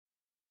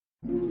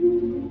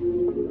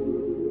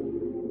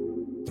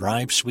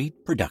Thrive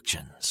Suite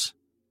Productions.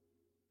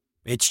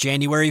 It's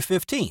January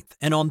 15th,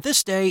 and on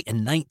this day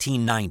in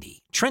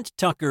 1990, Trent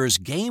Tucker's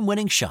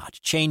game-winning shot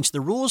changed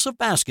the rules of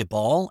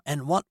basketball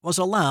and what was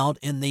allowed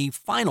in the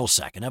final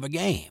second of a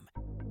game.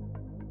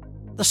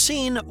 The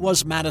scene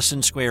was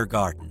Madison Square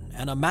Garden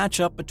and a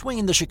matchup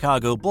between the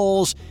Chicago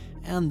Bulls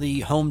and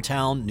the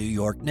hometown New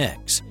York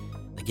Knicks.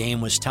 The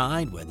game was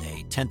tied with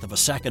a tenth of a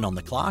second on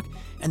the clock,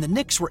 and the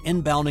Knicks were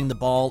inbounding the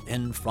ball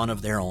in front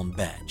of their own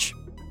bench.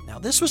 Now,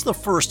 this was the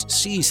first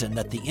season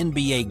that the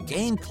NBA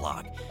game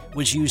clock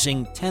was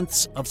using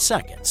tenths of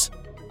seconds.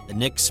 The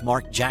Knicks'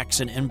 Mark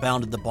Jackson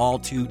inbounded the ball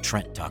to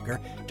Trent Tucker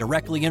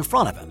directly in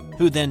front of him,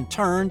 who then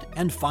turned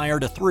and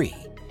fired a three.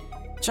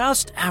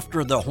 Just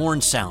after the horn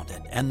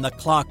sounded and the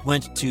clock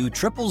went to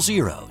triple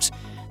zeros,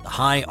 the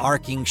high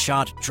arcing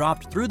shot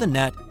dropped through the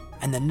net,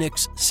 and the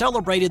Knicks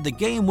celebrated the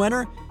game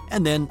winner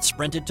and then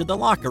sprinted to the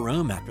locker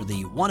room after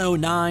the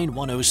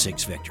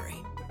 109-106 victory.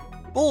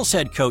 Bulls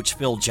head coach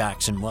Phil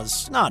Jackson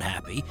was not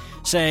happy,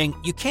 saying,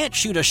 "You can't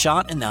shoot a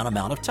shot in that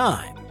amount of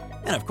time."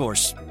 And of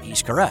course,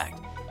 he's correct.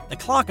 The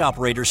clock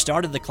operator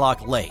started the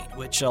clock late,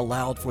 which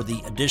allowed for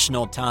the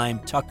additional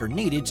time Tucker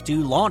needed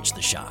to launch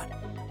the shot.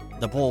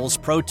 The Bulls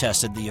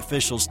protested the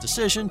official's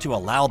decision to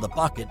allow the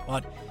bucket,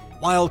 but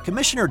while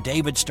Commissioner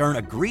David Stern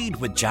agreed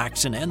with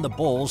Jackson and the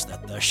Bulls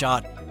that the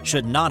shot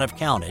should not have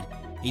counted,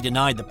 he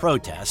denied the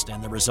protest,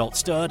 and the result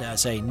stood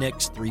as a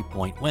Knicks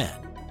three-point win.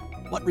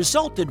 What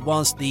resulted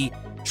was the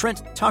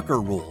Trent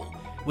Tucker rule,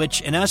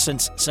 which in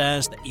essence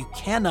says that you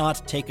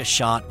cannot take a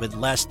shot with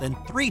less than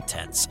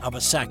 3/10 of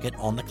a second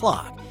on the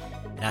clock.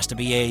 It has to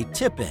be a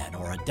tip-in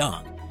or a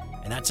dunk,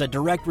 and that's a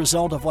direct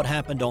result of what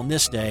happened on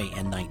this day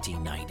in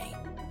 1990.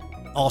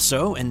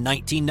 Also, in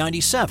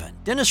 1997,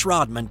 Dennis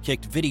Rodman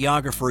kicked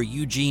videographer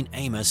Eugene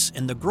Amos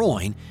in the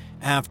groin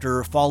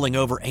after falling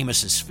over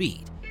Amos's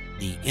feet.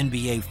 The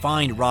NBA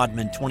fined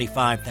Rodman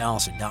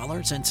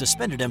 $25,000 and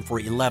suspended him for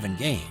 11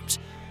 games.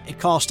 It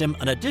cost him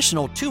an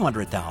additional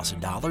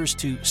 $200,000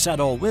 to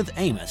settle with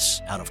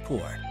Amos out of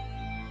court.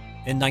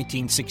 In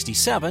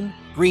 1967,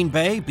 Green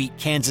Bay beat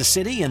Kansas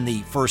City in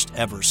the first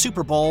ever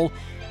Super Bowl,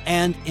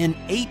 and in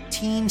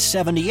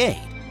 1878,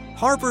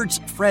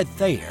 Harvard's Fred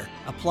Thayer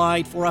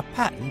applied for a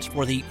patent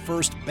for the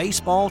first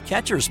baseball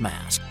catcher's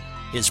mask.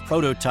 His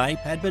prototype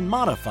had been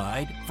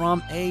modified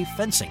from a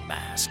fencing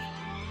mask.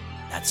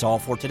 That's all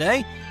for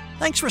today.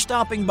 Thanks for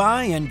stopping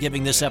by and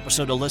giving this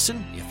episode a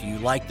listen. If you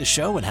like the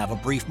show and have a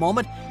brief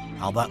moment,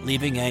 how about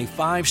leaving a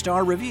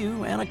 5-star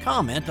review and a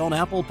comment on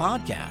Apple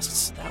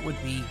Podcasts? That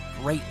would be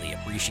greatly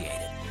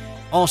appreciated.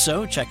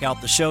 Also, check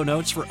out the show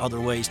notes for other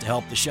ways to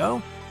help the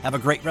show. Have a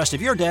great rest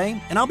of your day,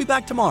 and I'll be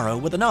back tomorrow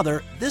with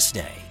another This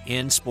Day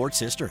in Sports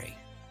History.